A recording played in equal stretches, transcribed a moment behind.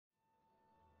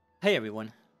Hey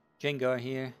everyone, Jengar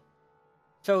here.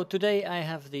 So today I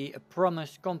have the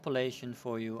promised compilation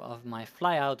for you of my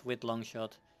fly out with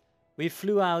Long5hot. We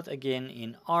flew out again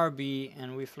in RB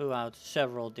and we flew out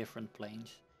several different planes.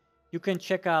 You can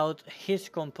check out his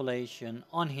compilation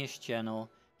on his channel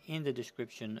in the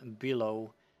description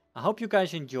below. I hope you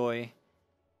guys enjoy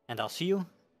and I'll see you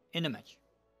in the match.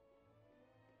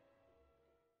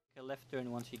 A left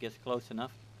turn once he gets close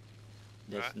enough.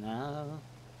 This Right. now.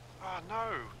 Oh no!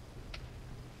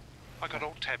 I got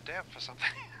all tabbed out for something.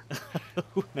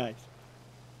 Nice.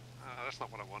 That's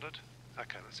not what I wanted.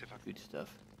 Okay, let's see if I can. Good stuff.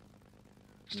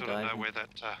 Still don't know where that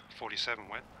 47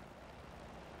 went.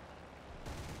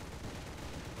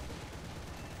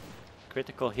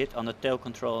 Critical hit on the tail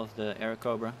control of the Air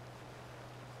Cobra.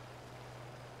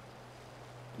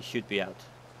 He should be out.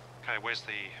 Okay, where's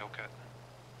the Hellcat?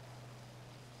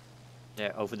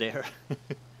 There, over there.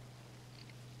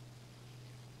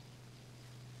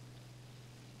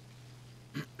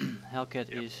 Hellcat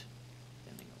is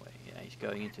standing away. Yeah, he's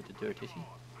going into the dirt, is he?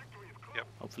 Yep.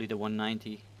 Hopefully the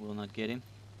 190 will not get him.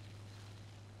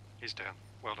 He's down.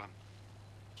 Well done.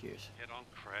 Cheers. Head on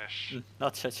crash.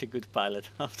 Not such a good pilot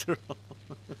after all.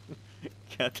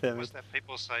 God damn it. What's that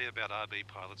people say about RB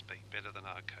pilots being better than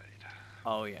arcade?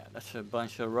 Oh yeah, that's a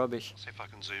bunch of rubbish. See if I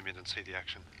can zoom in and see the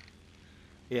action.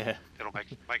 Yeah. It'll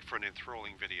make for an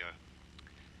enthralling video.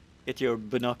 Get your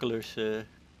binoculars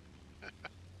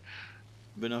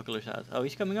binoculars out. Oh,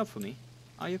 he's coming up for me.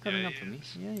 Are you coming up for me?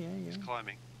 Yeah. He's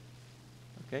climbing.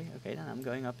 Okay, then I'm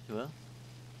going up as well.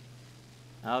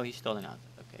 Oh, he's stalling out.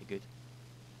 Okay, good.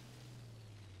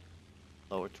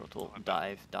 Lower throttle,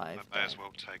 dive. I may as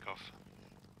well take off.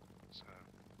 So.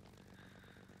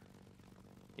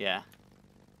 Yeah,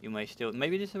 you may still.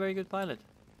 Maybe this is a very good pilot.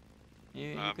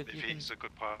 If he's a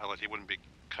good pilot, he wouldn't be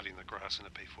cutting the grass in a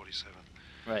P-47.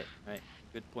 Right.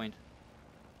 Good point.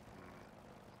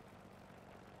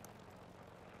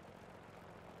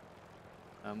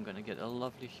 I'm gonna get a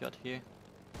lovely shot here.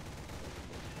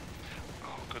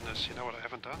 Oh goodness, you know what I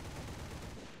haven't done?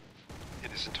 In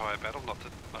this entire battle, not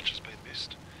that much has been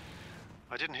missed.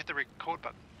 I didn't hit the record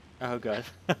button. Oh god.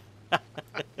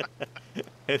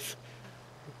 That's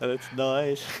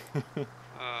nice.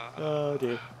 Oh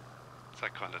dear. It's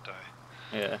that kind of day.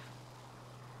 Yeah.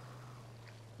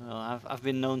 Well, I've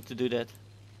been known to do that.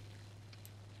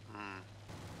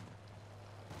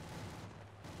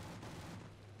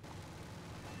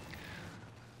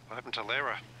 What happened to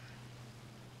Lara?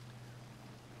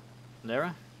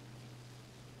 Lara?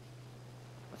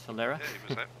 What's a Lara?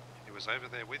 Yeah, he was over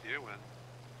there with you and...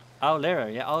 Oh,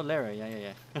 Lara, yeah. Oh, Lara,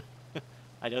 yeah.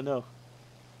 I don't know.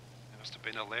 There must have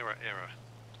been a Lara error.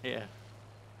 Yeah.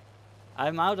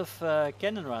 I'm out of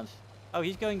cannon rounds. Oh,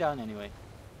 he's going down anyway.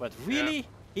 But really? Yeah.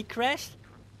 He crashed?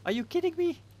 Are you kidding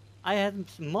me? I had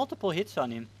multiple hits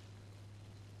on him.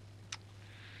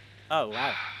 Oh,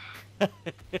 wow.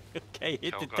 Okay,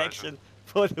 hit detection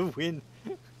for the win.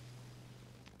 Yeah,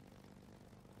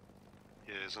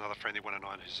 there's another friendly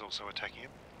 109 who's also attacking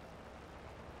him.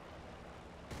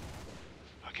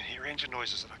 I can hear engine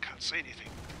noises and I can't see anything.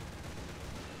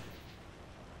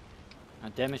 I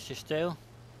damaged his tail.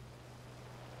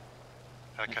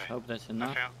 Okay. Let's hope that's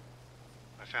enough.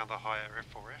 I found the higher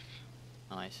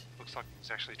F4F. Nice. Looks like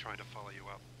he's actually trying to follow you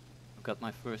up. I've got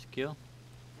my first kill.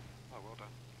 Oh, well done.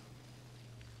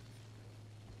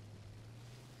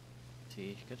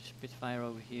 See, he's got a Spitfire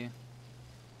over here.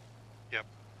 Yep.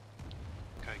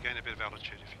 Okay, gain a bit of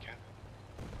altitude if you can.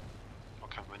 I'll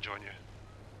come and join you.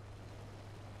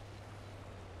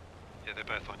 Yeah, they're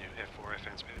both on you, F4F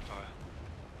and Spitfire.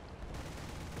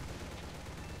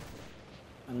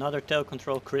 Another tail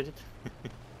control credit.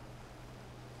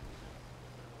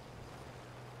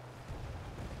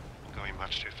 I'm going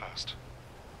much too fast.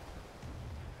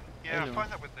 Yeah, I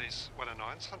find that with these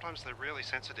 109s, sometimes they're really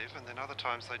sensitive and then other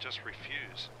times they just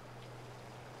refuse.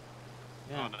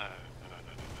 Yeah. Oh no, do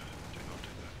not do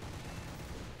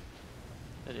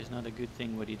that. That is not a good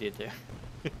thing what he did there.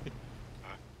 What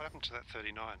happened to that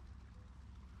 39?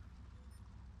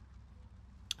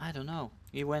 I don't know.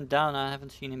 He went down, I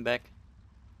haven't seen him back.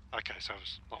 Okay, so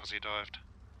as long as he dived.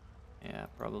 Yeah,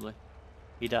 probably.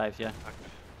 He dived, yeah.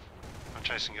 Okay. I'm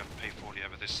chasing a P40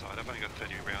 over this side. I've only got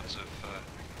 30 rounds of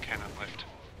cannon left.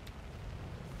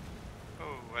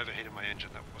 Oh, overheated my engine.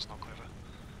 That was not clever.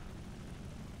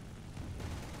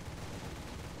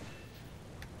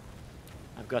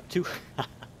 I've got two.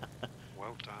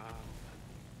 Well done.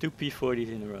 2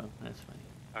 P40s in a row. That's funny.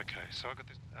 Okay, so I got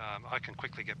this. I can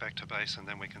quickly get back to base and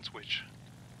then we can switch.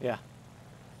 Yeah.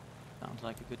 Sounds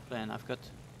like a good plan. I've got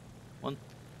 2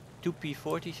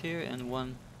 P40s here and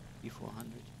 1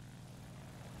 P400.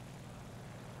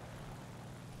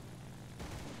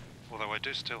 Although I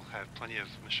do still have plenty of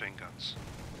machine guns.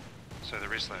 So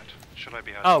there is that. Should I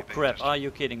be asking? Oh crap, are you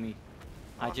kidding me?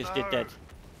 I Oh, just no. did that.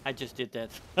 I just did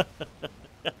that.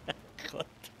 God.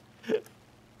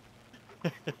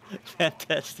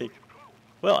 Fantastic.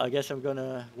 Well, I guess I'm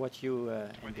gonna watch you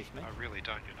in this match. I really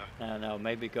don't, you know. No,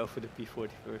 maybe go for the P40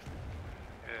 first.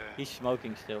 Yeah. He's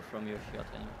smoking still from your shot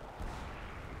anyway.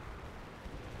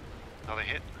 Another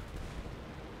hit.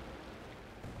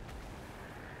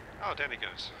 Oh, down he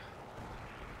goes.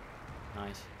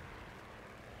 Nice.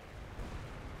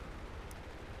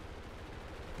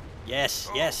 Yes,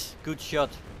 Oh. yes, good shot.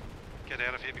 Get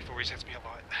out of here before he sets me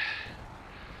alight.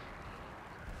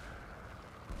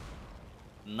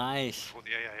 Nice. Before the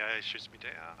AAA shoots me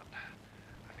down.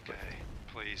 Okay,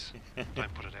 please,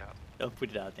 don't put it out. Don't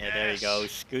put it out there. Yes. There he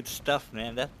goes. Good stuff,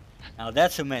 man. Now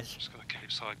that's a match. Just gotta keep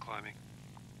side climbing.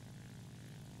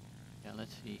 Yeah,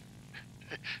 let's see.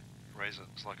 Razor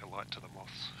is like a light to the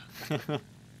moths.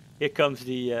 Here comes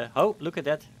the. Oh, look at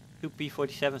that. 2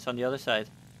 P47s on the other side.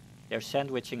 They're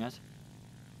sandwiching us.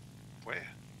 Where?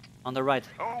 On the right.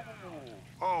 Oh,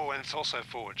 oh, and it's also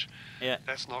forge. Yeah.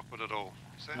 That's not good at all.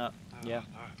 Is that? No. Yeah.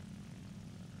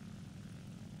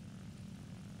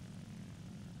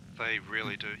 No. They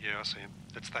really do. Yeah, I see him.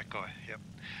 It's that guy. Yep.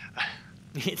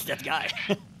 It's that guy.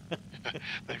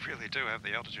 They really do have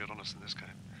the altitude on us in this game.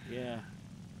 Yeah.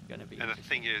 Gonna be. And the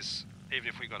thing is, even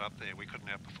if we got up there, we couldn't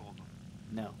outperform them.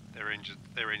 No. Their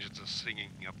engines are singing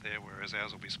up there, whereas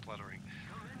ours will be spluttering.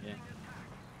 Yeah.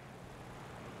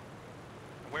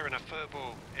 We're in a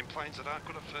furball in planes that aren't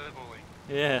good at furballing.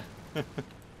 Yeah.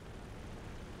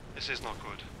 This is not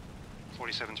good.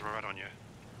 47's right on you.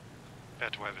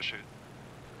 About to overshoot.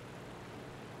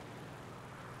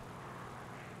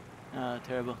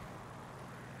 Terrible.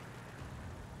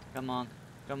 Come on.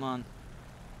 Come on.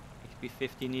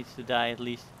 XP50 needs to die at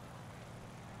least.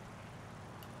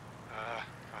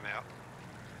 I'm out.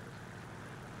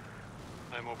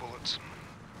 No more bullets.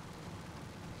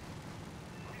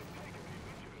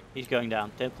 He's going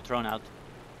down. Temple thrown out.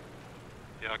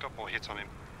 Yeah, I got more hits on him.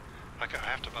 Okay, I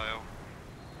have to bail.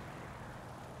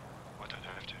 I don't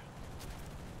have to.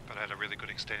 But I had a really good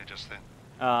extend just then.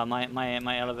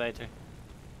 My elevator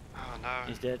Oh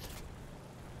no. is dead.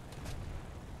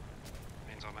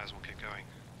 Means I may as well keep going.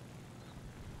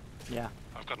 Yeah.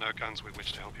 I've got no guns with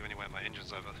which to help you anyway. My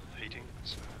engine's overheating,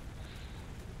 so...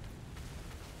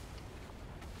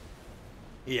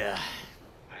 Yeah.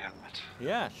 Hang on a minute.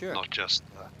 Yeah, sure. Not just...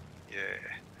 yeah.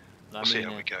 We'll see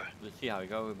how we go. Let's see how we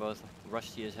go. We're both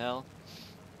rusty as hell.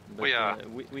 But, We are.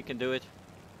 We can do it.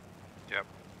 Yep.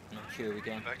 I'm sure we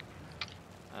can. Back.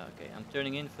 Okay, I'm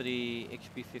turning in for the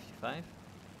XP55.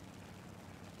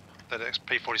 That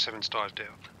P47's dived down.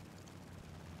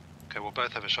 Okay, we'll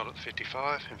both have a shot at the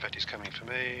 55. In fact, he's coming for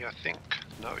me, I think.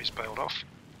 No, he's bailed off.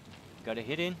 Got a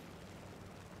hit in.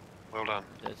 Well done.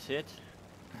 That's it.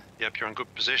 Yep, you're in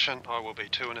good position. I will be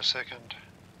too in a second.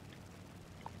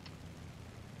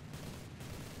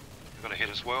 You've got a hit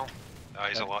as well. Oh,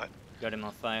 he's alight. Got him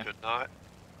on fire. Good night.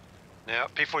 Now,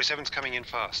 P47's coming in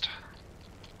fast.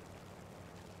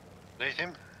 Beneath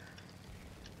him.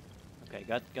 Okay,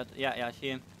 got. Yeah, I see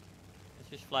him. Let's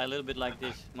just fly a little bit like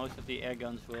this. Most of the air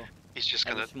guns will He's just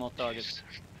have gonna... a small target.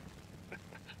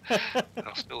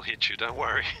 I'll still hit you, don't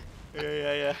worry.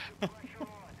 Yeah.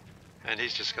 And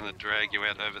he's just gonna drag you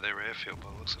out over their airfield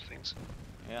by the looks of things.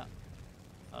 Yeah.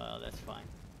 That's fine.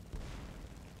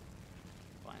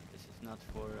 Fine. This is not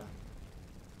for.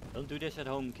 Don't do this at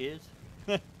home, kids.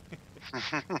 Let's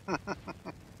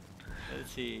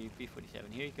see,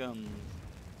 P47. Here he comes.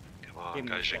 Come on, Give me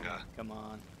go a second. Jengar. Come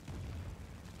on.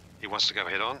 He wants to go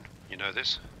head on. You know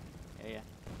this. Yeah.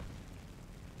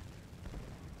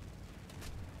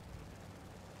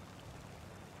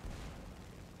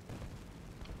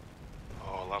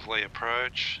 Oh, lovely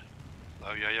approach.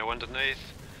 Low yo-yo underneath.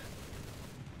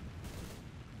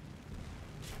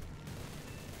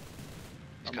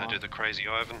 He's going to do the crazy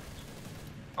Ivan.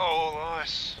 Oh,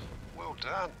 nice. Well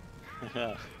done.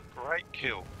 Great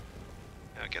kill.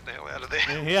 Now get the hell out of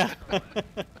there. Yeah.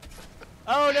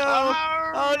 Oh no!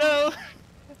 Oh no!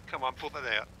 Come on, pull that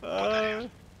out. Pull that out.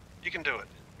 You can do it.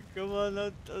 Come on,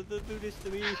 don't do this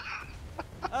to me.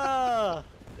 Ah,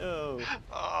 no.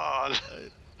 Oh,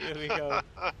 Here we go.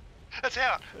 it's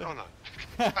out. Oh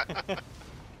no.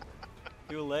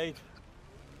 Too late.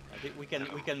 I think we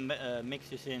can mix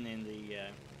this in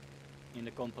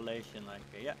the compilation. Like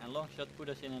yeah, and Long5hot put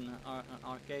us in an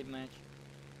arcade match.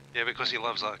 Yeah, because he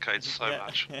loves arcades so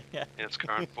much Yeah. in its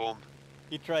current form.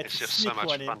 He tried It's to just so sneak much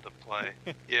one fun in. to play.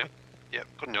 Yep,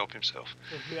 couldn't help himself.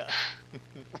 Yeah.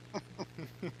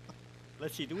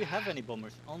 Let's see, do we have any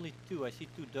bombers? Only 2. I see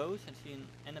 2 those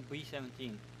and a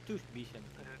B-17. 2 B-17.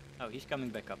 Oh, he's coming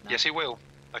back up now. Yes, he will.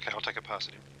 Okay, I'll take a pass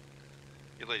at him.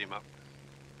 You lead him up.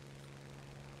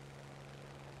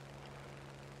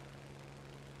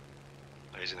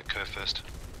 No, he's in the curve first.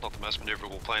 Not the most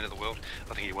manoeuvrable plane in the world.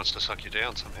 I think he wants to suck you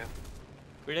down somehow.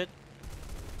 Read it.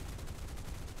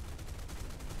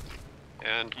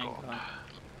 And gone.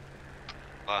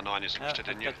 R9 is lifted,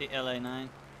 didn't you? Got the LA9.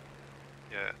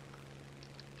 Yeah.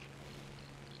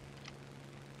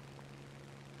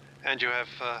 And you have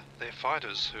their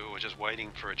fighters who are just waiting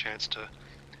for a chance to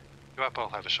go up. I'll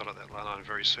have a shot at that R9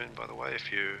 very soon, by the way,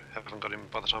 if you haven't got him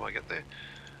by the time I get there.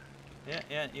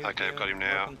 Yeah. Okay, I've got him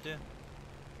now.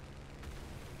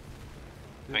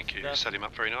 Thank you. Stuff. Set him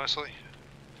up very nicely.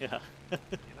 Yeah. You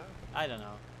know? I don't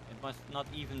know. It must not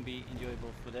even be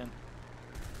enjoyable for them.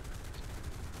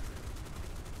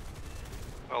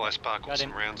 Well, I sparkled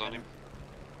some rounds on him.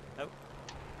 Oh.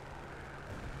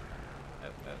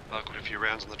 Sparkled a few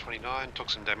rounds on the 29, took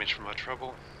some damage from my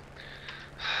trouble.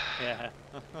 Yeah.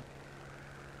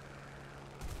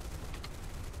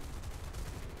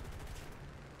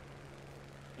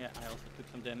 Yeah, I also took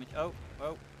some damage. Oh.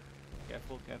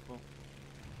 Careful.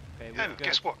 Okay, And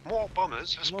guess what? More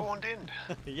bombers have spawned in.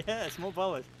 Yes, more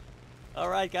bombers.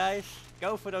 Alright guys,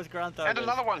 go for those ground targets. And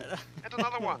another one. And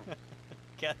another one.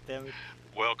 God damn it.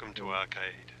 Welcome to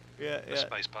arcade. Yeah. The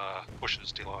spacebar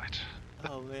pushes delight.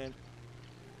 Oh man.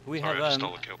 We Sorry, I just have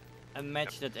stole a kill. a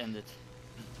match that ended.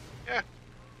 Yeah.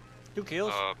 2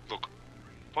 kills. Look,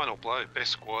 final blow,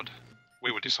 best squad.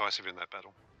 We were decisive in that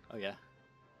battle. Oh yeah.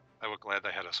 They were glad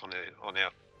they had us on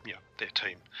their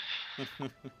team. We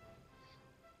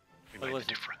made the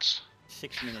difference.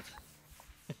 6 minutes.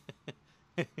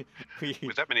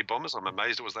 With that many bombers, I'm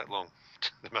amazed it was that long.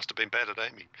 They must have been bad at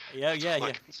aiming.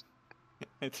 Yeah.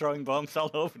 Throwing bombs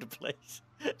all over the place,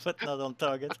 but not on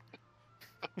target.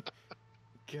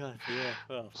 God, yeah.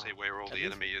 Well, see where all the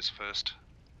enemy is first.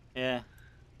 Yeah.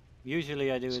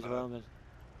 Usually I do as well, but.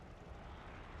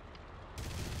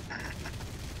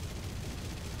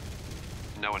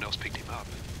 No one else picked him up.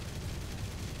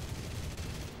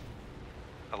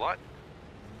 A light?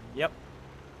 Yep.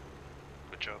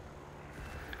 Good job.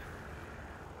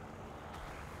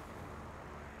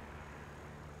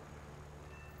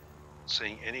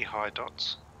 Seeing any high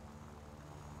dots?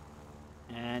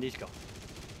 And he's gone.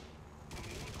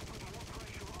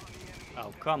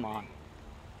 Oh, come on.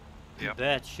 Yep.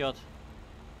 Bad shot.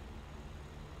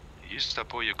 You used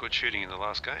up all your good shooting in the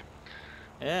last game.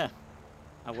 Yeah.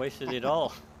 I wasted it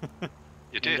all.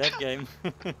 You did. In that game.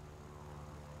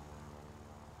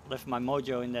 Left my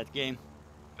mojo in that game.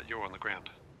 But you're on the ground.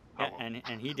 Yeah, Oh, well.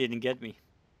 and he didn't get me.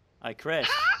 I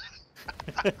crashed.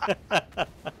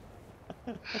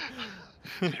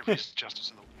 There is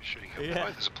justice in the shooting. Yeah.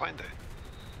 Oh, there's a plane there.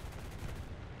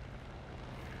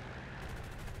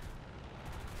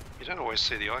 You don't always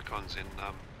see the icons in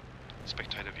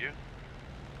spectator view.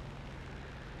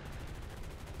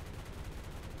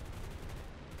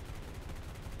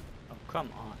 Oh,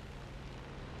 come on.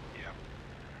 Yeah.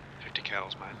 50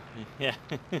 cows, mate. Yeah.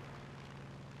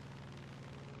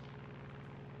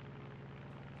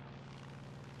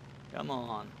 Come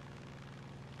on.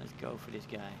 Let's go for this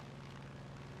guy.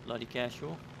 Bloody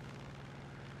casual.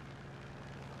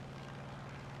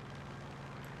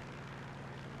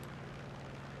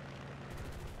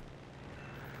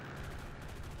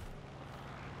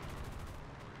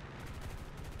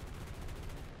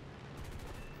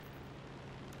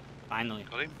 Finally.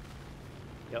 Got him?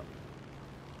 Yep.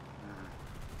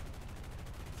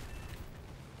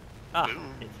 Ah,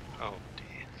 Boom. it- Oh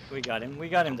dear. we got him. We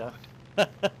got him though.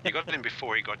 You got him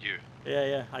before he got you.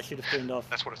 Yeah. I should have turned off.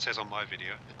 That's what it says on my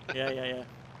video. Yeah.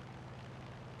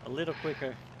 A little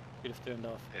quicker. Should have turned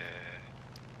off. Yeah.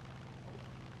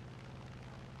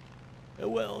 Oh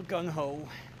well, gung ho.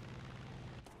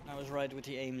 I was right with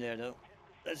the aim there though.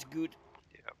 That's good.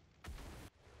 Yep.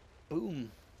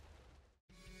 Boom.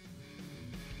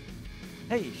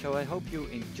 Hey, so I hope you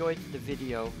enjoyed the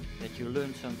video, that you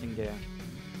learned something there.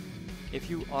 If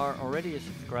you are already a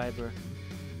subscriber,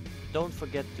 don't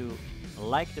forget to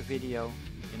like the video.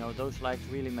 You know, those likes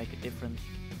really make a difference.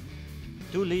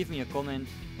 Do leave me a comment.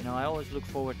 You know, I always look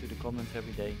forward to the comments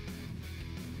every day.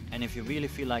 And if you really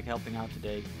feel like helping out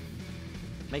today,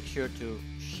 make sure to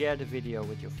share the video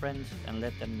with your friends and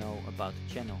let them know about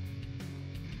the channel.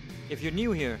 If you're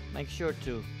new here, make sure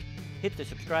to hit the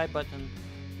subscribe button,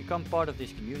 become part of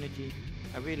this community.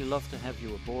 I really love to have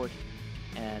you aboard,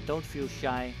 and don't feel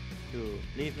shy to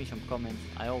leave me some comments.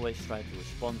 I always try to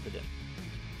respond to them.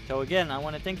 So again, I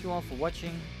want to thank you all for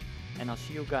watching, and I'll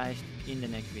see you guys in the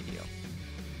next video.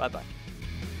 Bye bye.